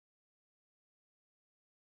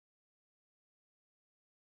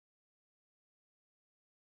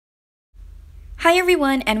Hi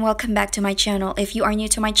everyone and welcome back to my channel. If you are new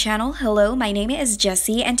to my channel, hello, my name is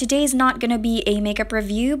Jessie and today is not gonna be a makeup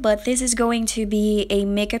review, but this is going to be a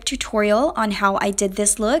makeup tutorial on how I did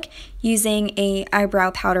this look using a eyebrow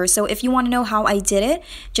powder. So if you want to know how I did it,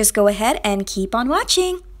 just go ahead and keep on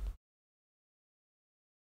watching.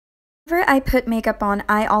 Whenever I put makeup on,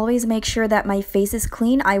 I always make sure that my face is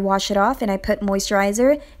clean. I wash it off and I put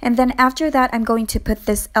moisturizer, and then after that I'm going to put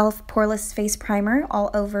this e.l.f. Poreless face primer all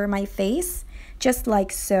over my face. Just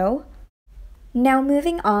like so. Now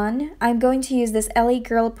moving on, I'm going to use this LA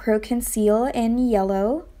Girl Pro Conceal in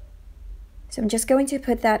yellow. So I'm just going to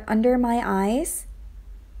put that under my eyes,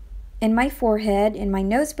 in my forehead, in my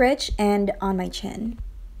nose bridge, and on my chin.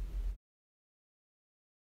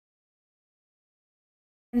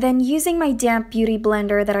 And then using my damp beauty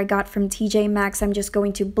blender that I got from TJ Maxx, I'm just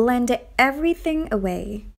going to blend everything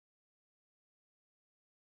away.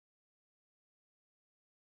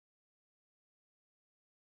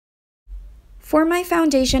 For my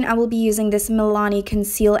foundation, I will be using this Milani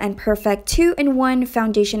Conceal and Perfect 2-in-1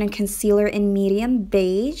 foundation and concealer in medium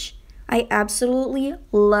beige. I absolutely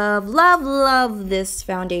love this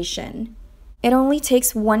foundation. It only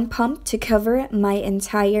takes one pump to cover my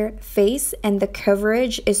entire face, and the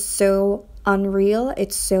coverage is so unreal.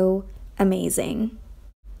 It's so amazing.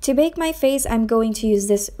 To bake my face, I'm going to use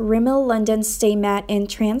this Rimmel London Stay Matte in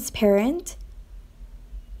Transparent.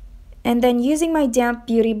 And then using my damp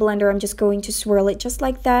beauty blender, I'm just going to swirl it just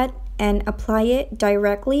like that and apply it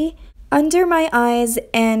directly under my eyes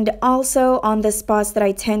and also on the spots that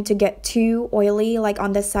I tend to get too oily, like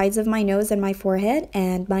on the sides of my nose and my forehead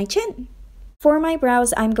and my chin. For my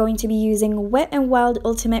brows, I'm going to be using Wet n Wild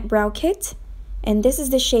Ultimate Brow Kit, and this is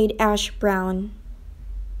the shade Ash Brown.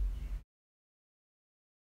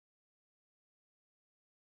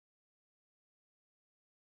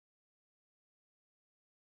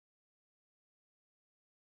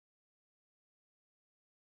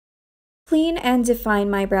 Clean and define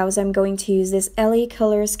my brows, I'm going to use this LA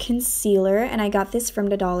Colors concealer, and I got this from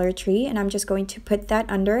the Dollar Tree, and I'm just going to put that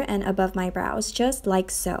under and above my brows, just like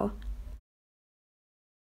so.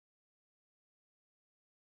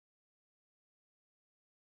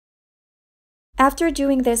 After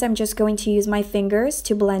doing this, I'm just going to use my fingers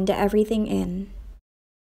to blend everything in.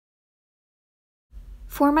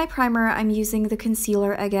 For my primer, I'm using the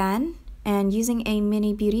concealer again, and using a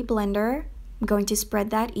mini beauty blender, I'm going to spread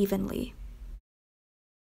that evenly.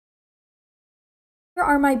 Here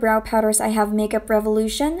are my brow powders. I have Makeup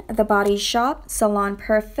Revolution, The Body Shop, Salon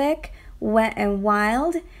Perfect, Wet n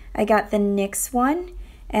Wild. I got the NYX one,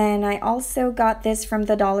 and I also got this from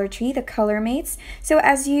the Dollar Tree, the Color Mates. So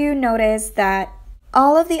as you notice that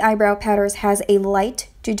all of the eyebrow powders has a light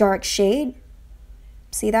to dark shade.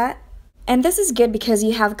 See that? And this is good because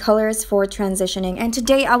you have colors for transitioning. And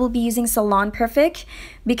today I will be using Salon Perfect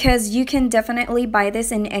because you can definitely buy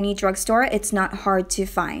this in any drugstore. It's not hard to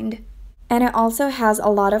find. And it also has a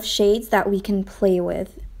lot of shades that we can play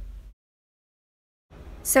with.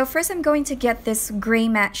 So first I'm going to get this gray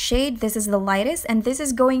matte shade. This is the lightest, and this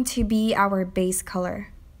is going to be our base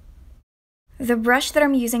color. The brush that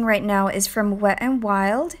I'm using right now is from Wet n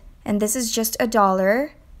Wild, and this is just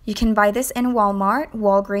 $1. You can buy this in Walmart,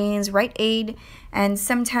 Walgreens, Rite Aid, and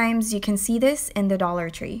sometimes you can see this in the Dollar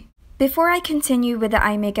Tree. Before I continue with the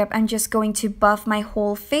eye makeup, I'm just going to buff my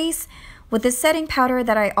whole face with the setting powder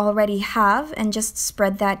that I already have and just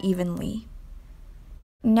spread that evenly.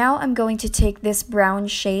 Now I'm going to take this brown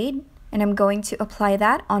shade and I'm going to apply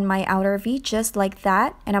that on my outer V just like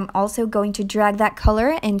that, and I'm also going to drag that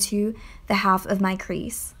color into the half of my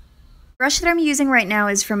crease. The brush that I'm using right now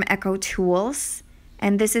is from Echo Tools,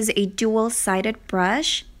 and this is a dual-sided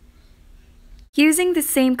brush. Using the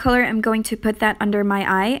same color, I'm going to put that under my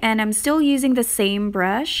eye, and I'm still using the same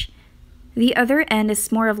brush. The other end is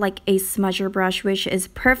more of like a smudger brush, which is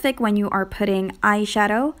perfect when you are putting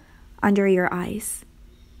eyeshadow under your eyes.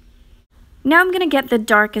 Now I'm going to get the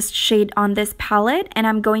darkest shade on this palette, and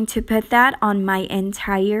I'm going to put that on my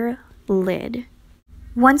entire lid.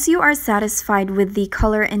 Once you are satisfied with the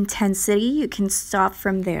color intensity, you can stop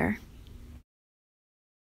from there.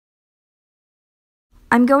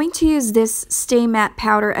 I'm going to use this Stay Matte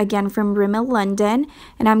powder again from Rimmel London,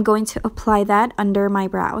 and I'm going to apply that under my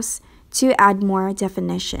brows to add more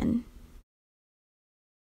definition.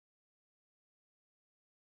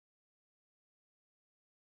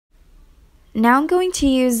 Now I'm going to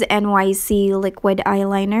use NYC liquid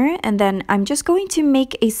eyeliner, and then I'm just going to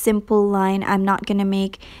make a simple line. I'm not going to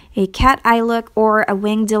make a cat eye look or a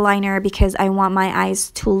winged liner because I want my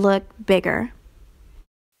eyes to look bigger.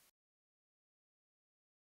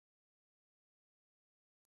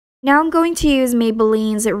 Now I'm going to use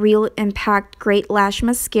Maybelline's Real Impact Great Lash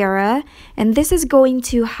Mascara, and this is going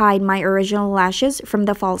to hide my original lashes from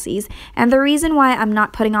the falsies. And the reason why I'm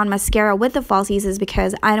not putting on mascara with the falsies is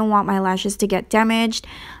because I don't want my lashes to get damaged.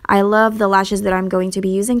 I love the lashes that I'm going to be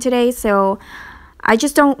using today, so I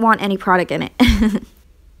just don't want any product in it.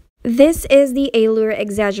 This is the Eylure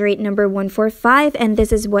Exaggerate number 145, and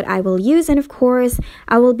this is what I will use. And of course,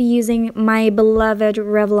 I will be using my beloved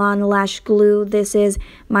Revlon lash glue. This is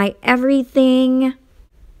my everything.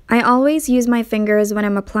 I always use my fingers when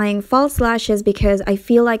I'm applying false lashes because I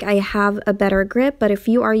feel like I have a better grip. But if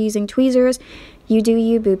you are using tweezers, you do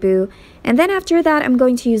you, boo-boo. And then after that, I'm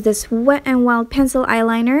going to use this Wet n Wild pencil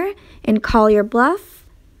eyeliner in Collier Bluff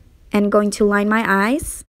and going to line my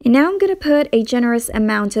eyes. And now I'm going to put a generous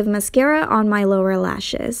amount of mascara on my lower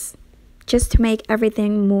lashes, just to make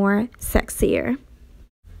everything more sexier.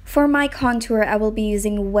 For my contour, I will be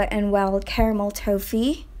using Wet n Wild Caramel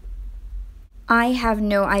Toffee. I have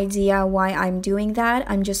no idea why I'm doing that.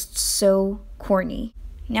 I'm just so corny.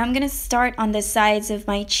 Now I'm going to start on the sides of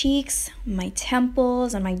my cheeks, my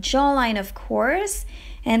temples, and my jawline, of course.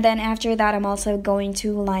 And then after that, I'm also going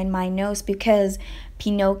to line my nose because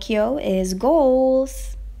Pinocchio is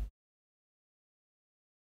goals.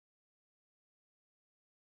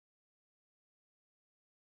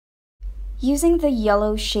 Using the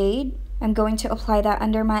yellow shade, I'm going to apply that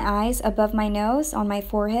under my eyes, above my nose, on my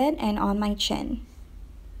forehead, and on my chin.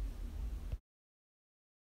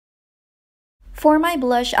 For my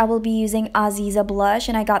blush, I will be using Aziza blush,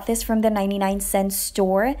 and I got this from the 99-cent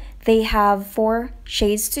store. They have 4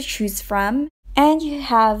 shades to choose from, and you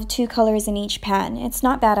have 2 colors in each pan. It's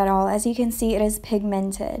not bad at all. As you can see, it is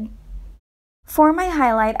pigmented. For my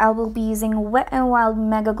highlight, I will be using Wet n Wild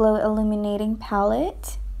Mega Glow Illuminating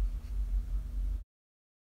Palette.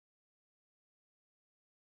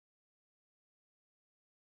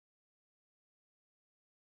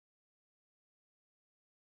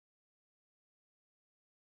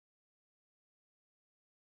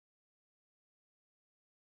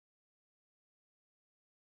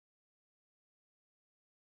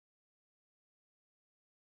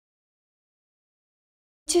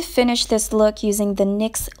 To finish this look using the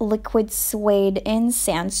NYX Liquid Suede in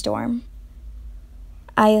Sandstorm.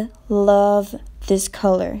 I love this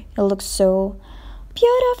color. It looks so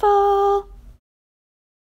beautiful.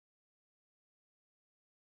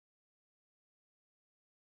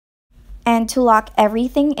 And to lock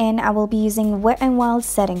everything in, I will be using Wet n Wild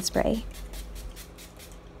setting spray.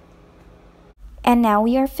 And now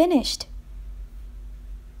we are finished.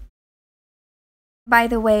 By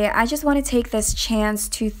the way, I just want to take this chance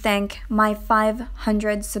to thank my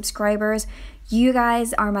 500 subscribers. You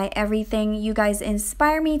guys are my everything. You guys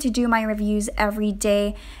inspire me to do my reviews every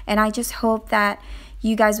day, and I just hope that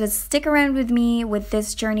you guys would stick around with me with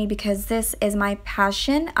this journey because this is my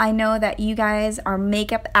passion. I know that you guys are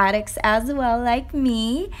makeup addicts as well, like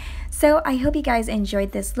me. So I hope you guys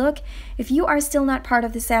enjoyed this look. If you are still not part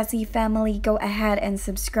of the Sassy family, go ahead and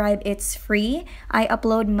subscribe. It's free. I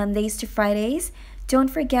upload Mondays to Fridays. Don't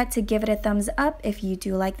forget to give it a thumbs up if you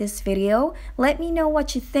do like this video. Let me know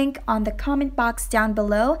what you think on the comment box down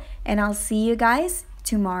below, and I'll see you guys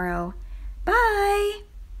tomorrow. Bye!